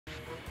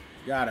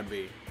Gotta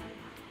be.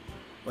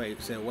 Wait,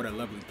 it said what a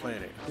lovely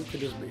planet. Who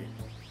could this be?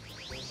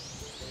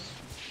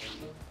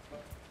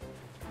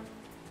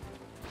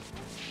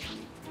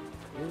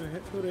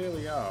 Who the hell are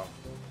y'all?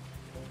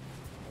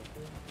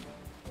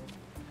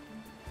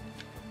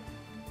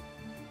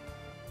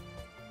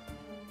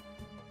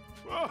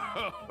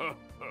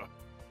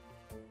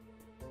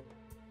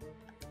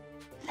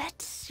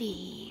 Let's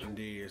see.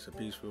 Indeed, it's a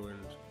peaceful and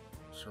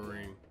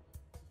serene.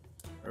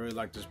 I really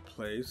like this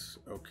place.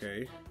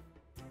 Okay.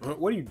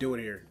 What are you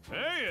doing here?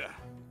 Hey!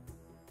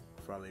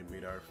 Finally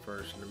meet our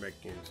first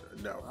Namekians.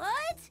 No.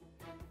 What?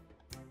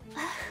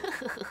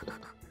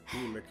 You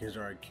Namekians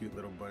are a cute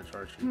little bunch,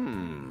 aren't you?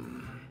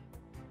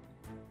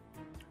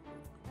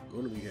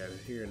 One of you have it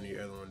here and the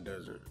other one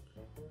doesn't.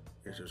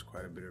 There's just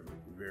quite a bit of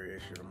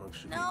variation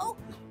amongst you. No.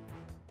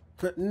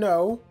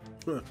 No.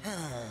 We're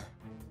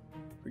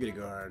gonna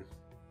go hard.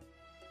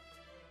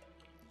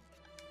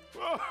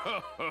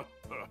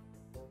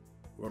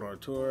 World on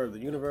tour of the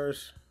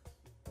universe.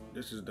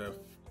 This is the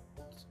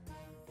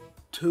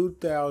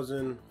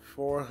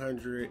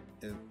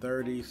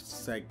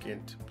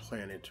 2,432nd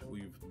planet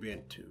we've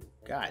been to.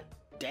 God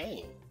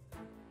dang.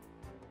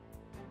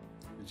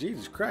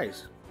 Jesus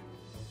Christ.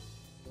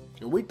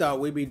 And we thought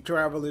we'd be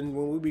traveling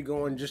when we'd be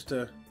going just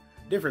to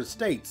different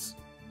states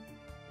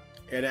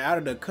and out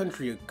of the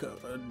country a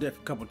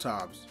couple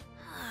times.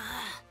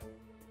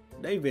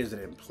 They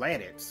visited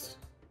planets.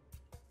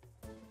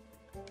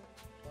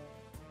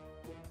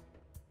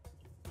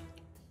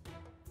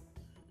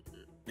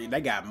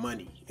 They got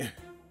money.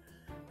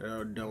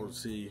 Don't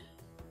see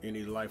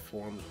any life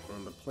forms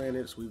on the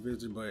planets we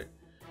visit, but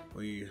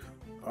we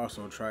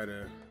also try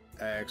to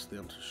ask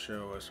them to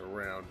show us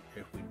around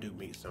if we do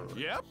meet someone.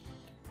 Yep.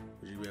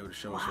 Would you be able to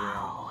show us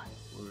around?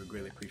 We would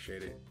greatly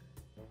appreciate it.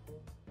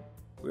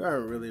 We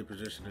aren't really in a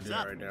position to do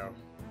that right now.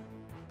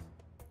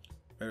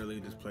 Better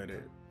leave this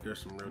planet. There's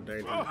some real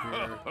danger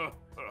here.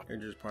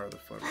 Danger is part of the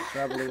fun of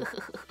traveling.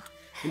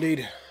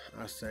 Indeed,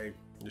 I say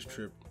this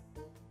trip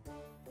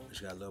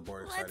just got a little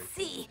more exciting. Let's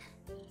see.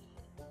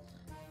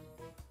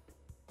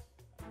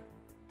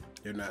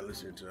 They're not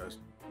listening to us,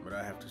 but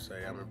I have to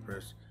say I'm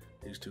impressed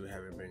these two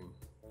haven't been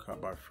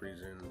caught by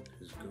freezing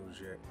his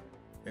goons yet.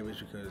 Maybe it's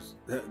because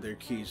their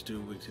key's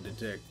too weak to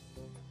detect.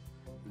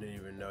 Didn't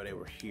even know they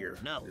were here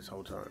this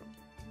whole time.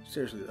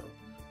 Seriously though,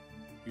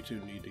 you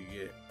two need to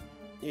get.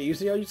 Yeah, you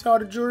see how you saw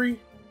the jury?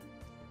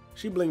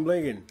 She bling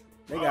blinging.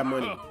 They got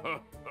money.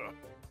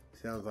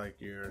 Sounds like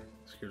your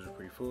schedule's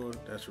pretty full.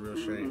 That's a real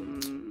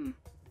shame.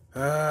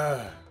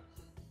 We're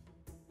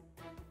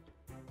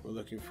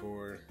looking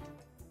for.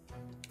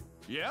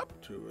 Yep.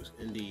 Two of us,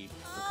 indeed.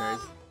 Okay.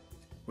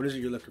 What is it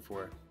you're looking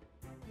for?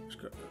 Let's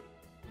go.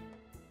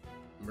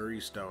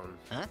 MARISTONE.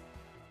 Huh?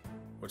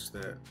 What's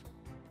that?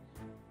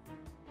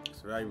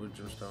 It's a valuable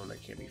gemstone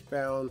that can't be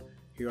found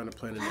here on the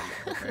planet.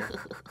 Okay.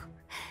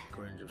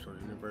 According to Gemstone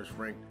Universe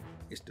rank,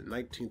 it's the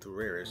 19th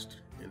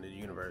rarest in the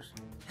universe.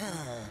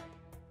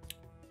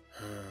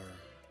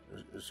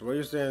 So what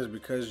you're saying is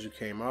because you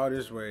came all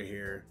this way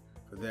here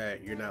for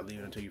that, you're not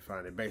leaving until you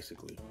find it,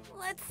 basically.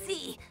 Let's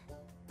see.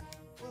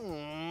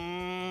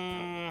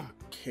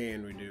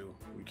 Can we do?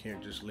 We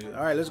can't just leave.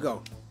 All right, let's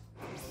go.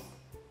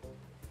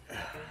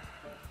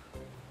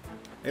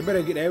 They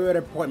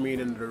better point me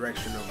in the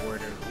direction of where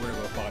to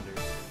go find it.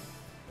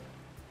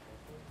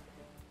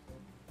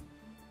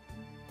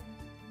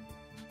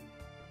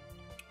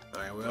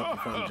 All right, we'll help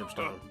you find the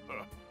gemstone.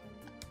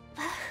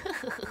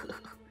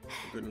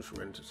 Goodness,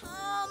 we're into something.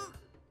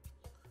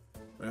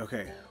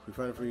 Okay, we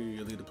find it for you.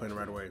 You'll leave the plane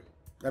right away.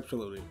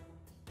 Absolutely.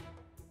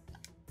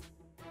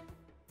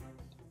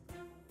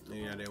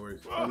 Any idea where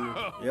it's coming?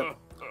 Yep.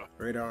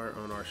 Radar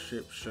on our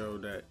ship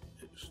showed that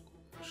it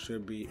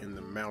should be in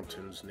the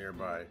mountains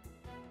nearby.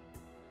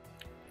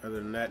 Other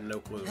than that, no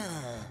clue.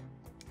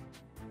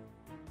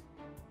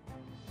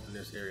 In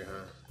this area,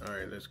 huh?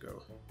 Alright, let's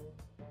go.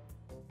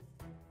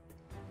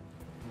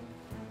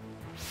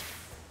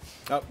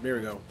 Oh, there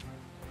we go.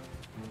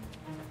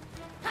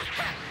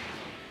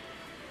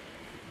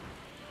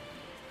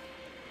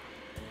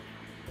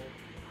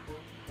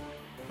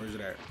 Where's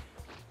it at?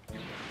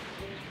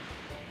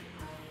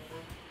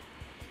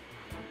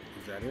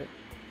 Is that it?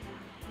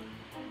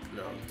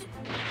 No.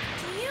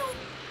 Do you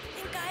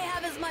think I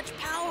have as much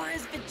power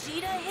as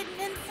Vegeta hidden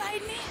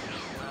inside me?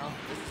 Well,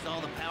 this is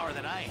all the power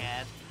that I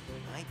had.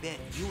 I bet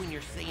you and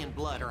your Saiyan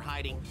blood are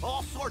hiding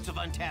all sorts of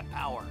untapped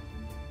power.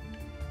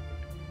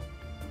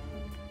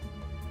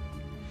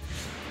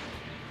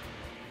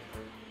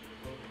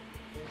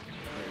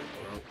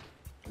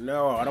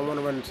 No, I don't want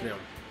to run into them.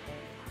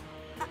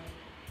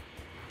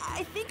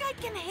 I think I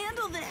can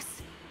handle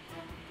this.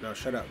 No,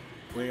 shut up.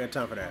 We ain't got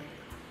time for that.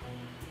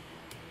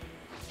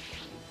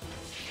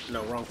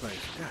 No, wrong place.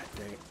 God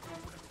dang it.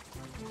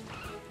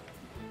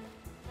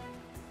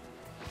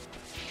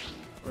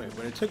 Wait,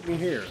 but it took me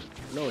here.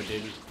 No, it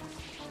didn't.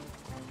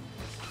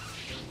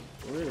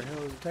 Where the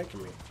hell is it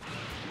taking me?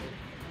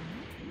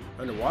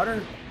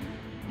 Underwater?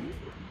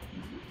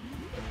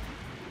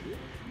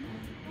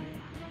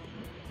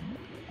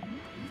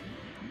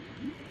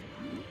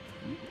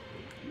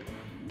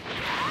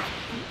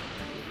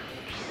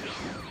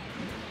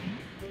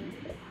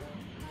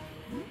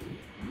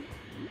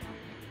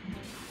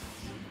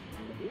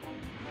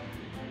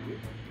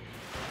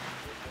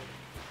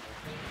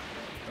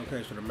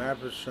 Okay, so the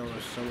map is showing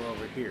us somewhere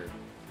over here.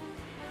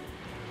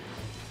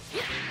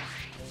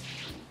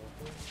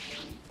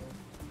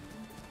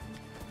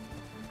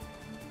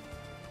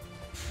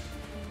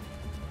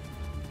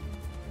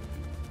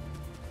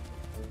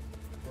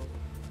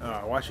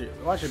 Oh, watch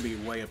it be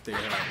way up there.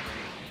 Huh?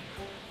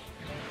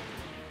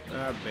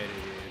 I bet it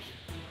is.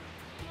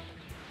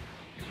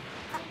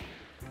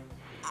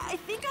 I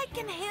think I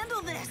can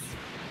handle this.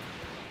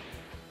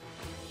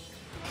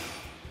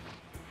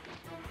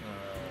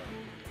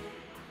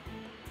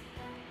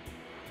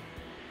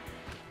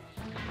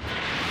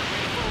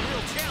 For a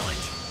real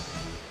challenge.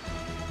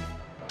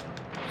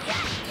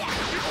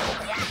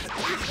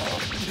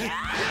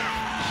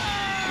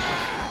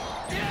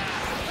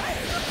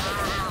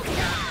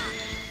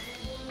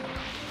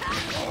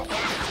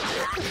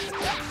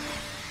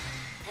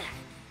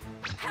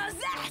 How's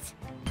that?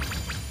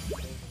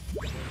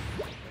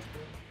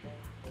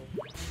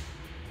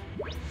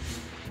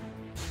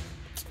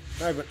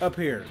 Alright, but up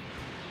here.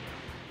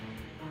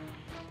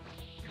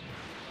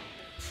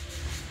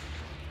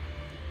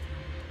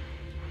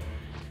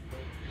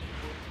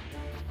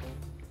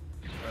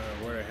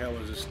 Where the hell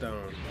is the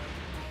stone?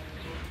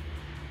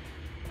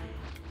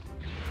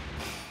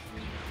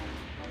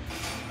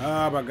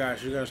 Oh my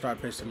gosh, you're gonna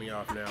start pissing me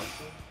off now.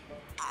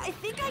 I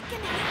think I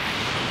can take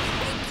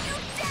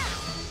you down.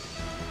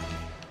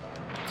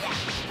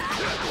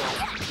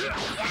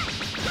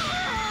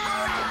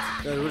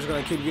 We're just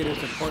gonna keep getting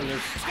into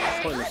pointless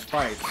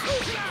fights. I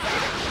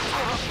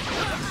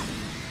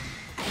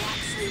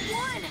actually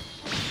won.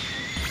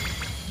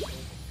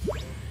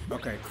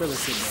 Okay, clearly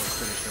should be able to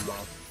finish them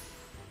off.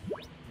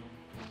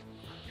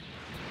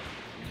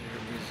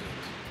 Where is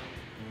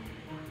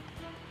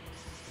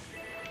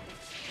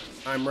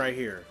it? I'm right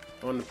here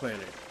on the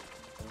planet.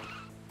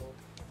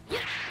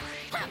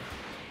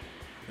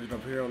 Is it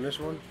up here on this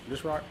one?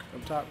 This rock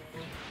up top?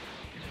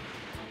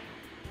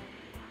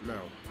 No.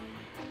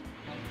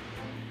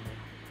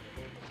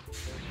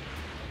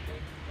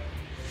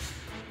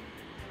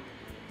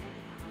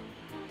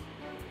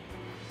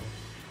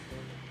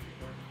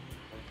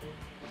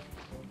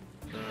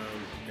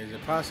 Is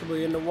it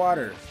possibly in the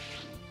water?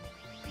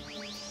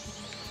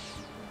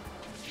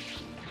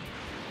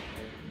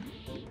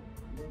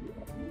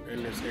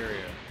 In this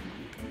area.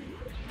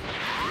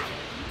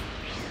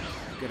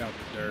 Get out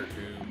the dirt,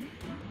 dude.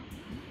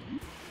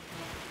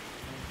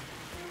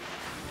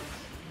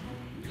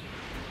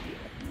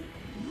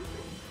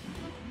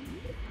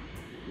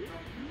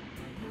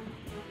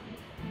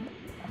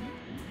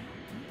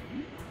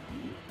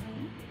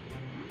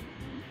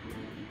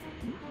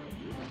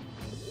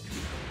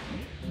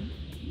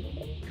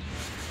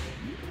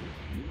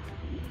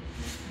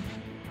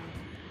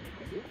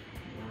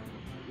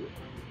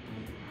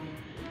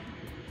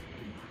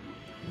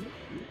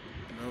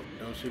 Nope,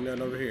 don't see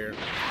nothing over here.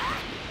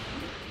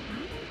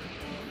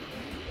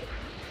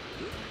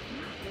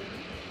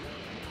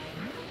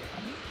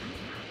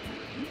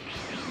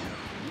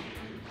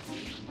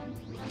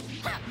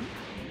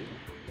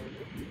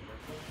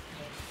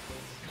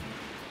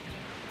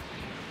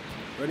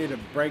 I need to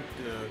break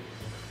the...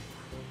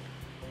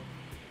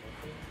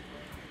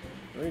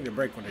 I need to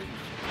break one of these.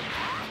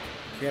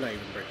 Can I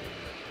even break it?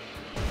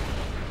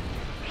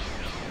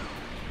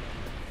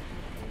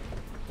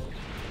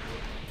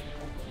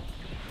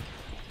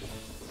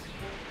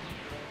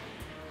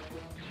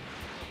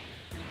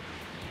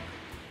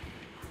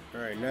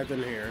 Alright,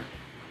 nothing here.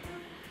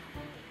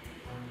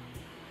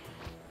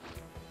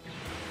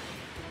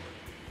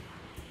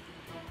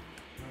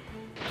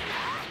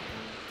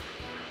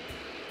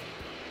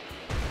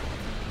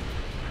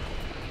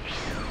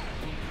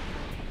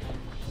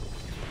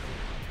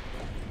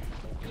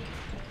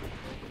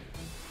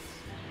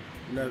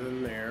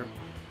 Nothing there.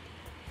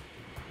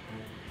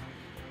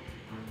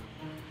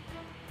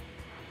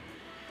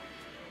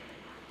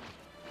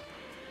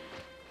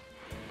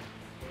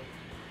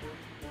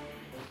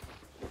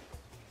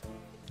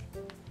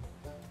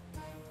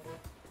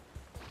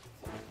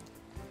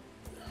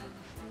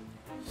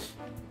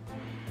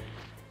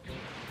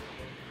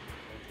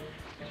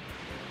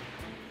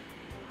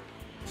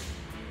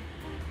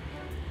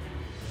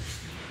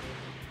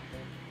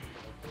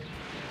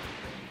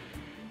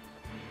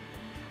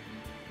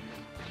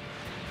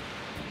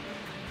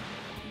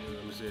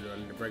 I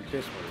need to break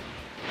this one.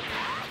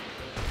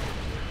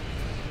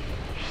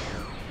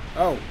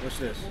 Oh, what's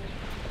this?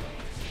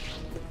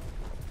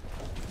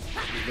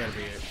 This gotta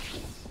be it.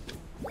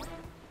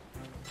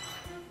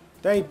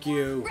 Thank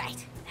you.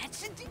 Right. That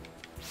should do.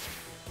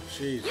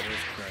 Jesus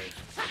Christ.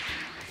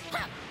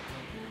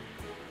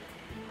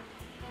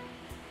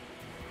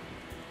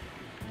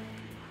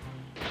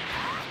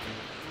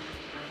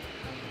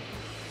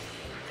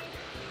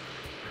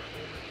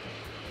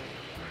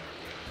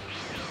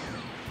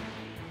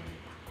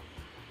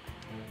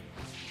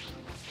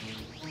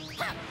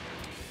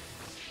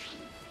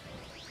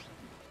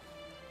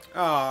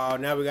 Oh,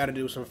 now we gotta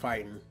do some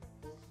fighting.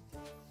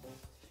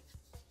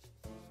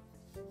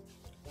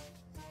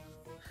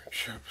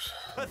 Chips.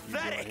 What are you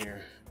doing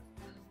here?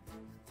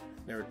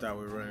 Never thought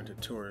we'd run into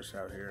tourists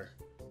out here.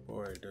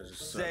 Boy, does it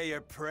suck. Say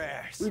your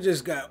prayers. We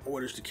just got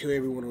orders to kill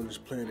everyone on this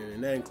planet,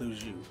 and that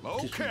includes you.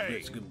 Kiss your Okay.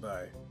 bits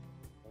goodbye.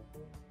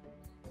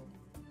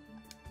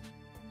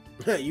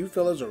 You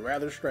fellas are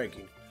rather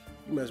striking.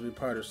 You must be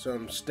part of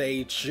some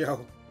stage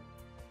show.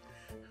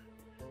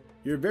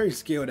 You're very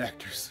skilled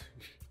actors.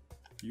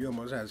 You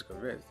almost had us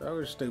convinced. That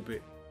was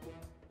stupid.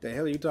 The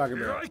hell are you talking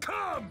Here about? I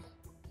come.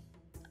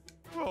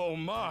 Oh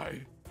my.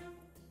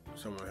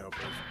 Someone help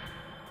us.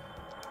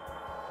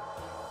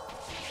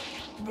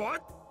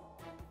 What?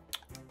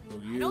 Oh,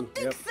 you? I don't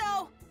think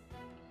so.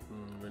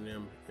 And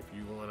then, if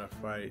you want to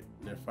fight,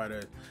 then fight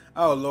us.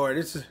 Oh Lord,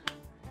 this is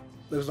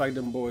looks like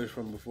them boys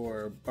from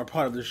before are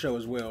part of the show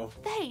as well.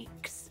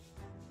 Thanks.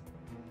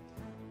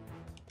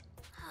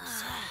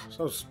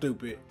 So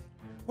stupid.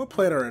 What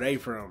planet are they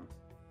from?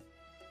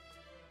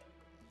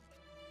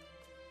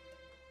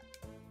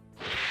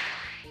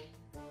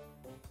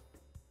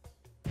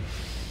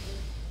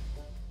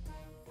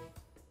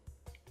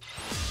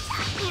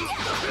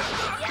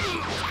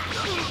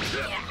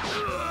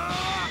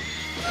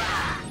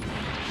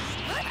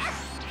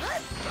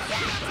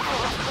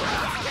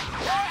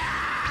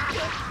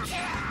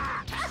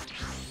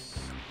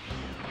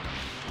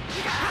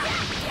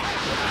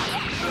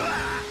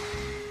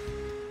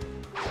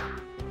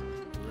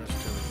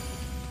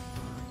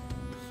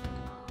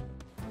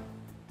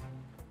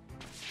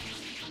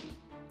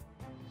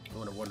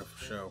 What a wonderful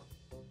show.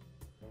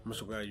 I'm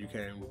so glad you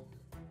came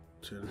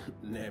to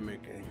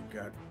Namek and you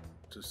got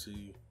to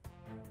see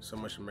so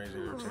much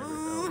amazing entertainment.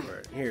 Oh,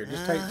 right. Here,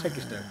 just take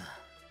your stuff.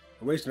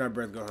 We're wasting our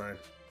breath, Gohan.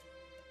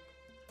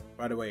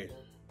 By the way,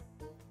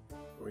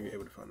 were you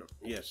able to find them?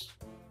 Yes.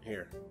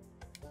 Here.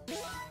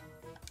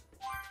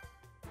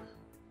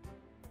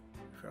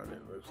 Found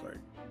it. Looks like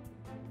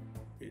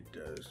it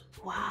does.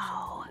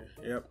 Wow.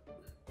 Yep.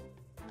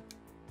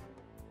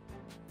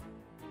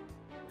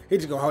 He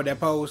just gonna hold that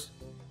pose.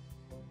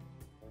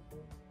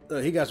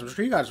 Look, he got some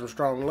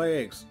strong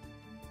legs.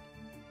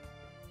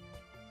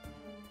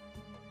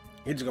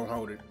 He just gonna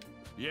hold it.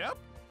 Yep.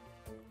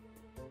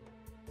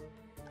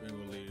 We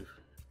will leave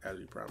as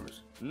we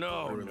promised.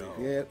 No, We will no.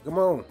 leave. Yeah, come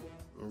on.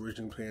 We're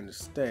originally planning to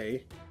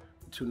stay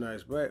 2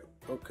 nights, but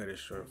we'll cut it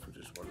short for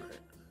just 1 night.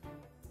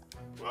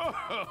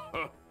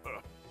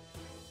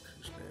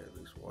 Stay at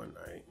least 1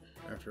 night.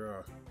 After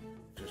all,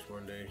 just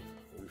one day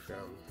we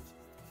found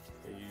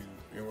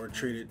and we're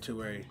treated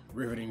to a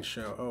riveting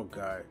show. Oh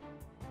God.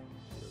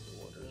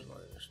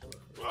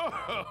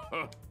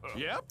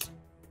 Yep. The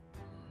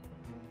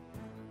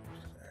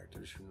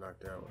actors who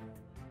knocked out,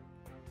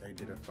 they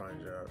did a fine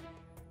job.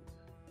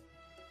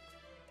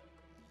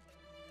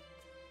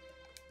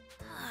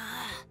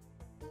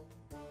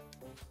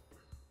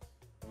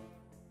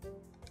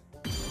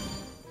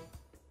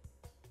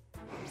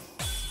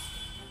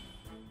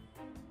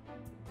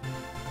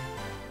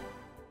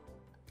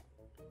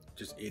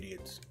 Just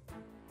idiots.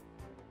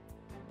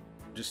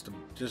 Just a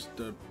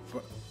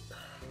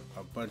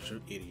bunch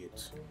of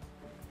idiots.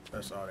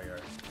 That's all they are.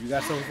 You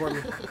got something for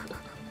me?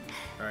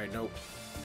 All right, nope.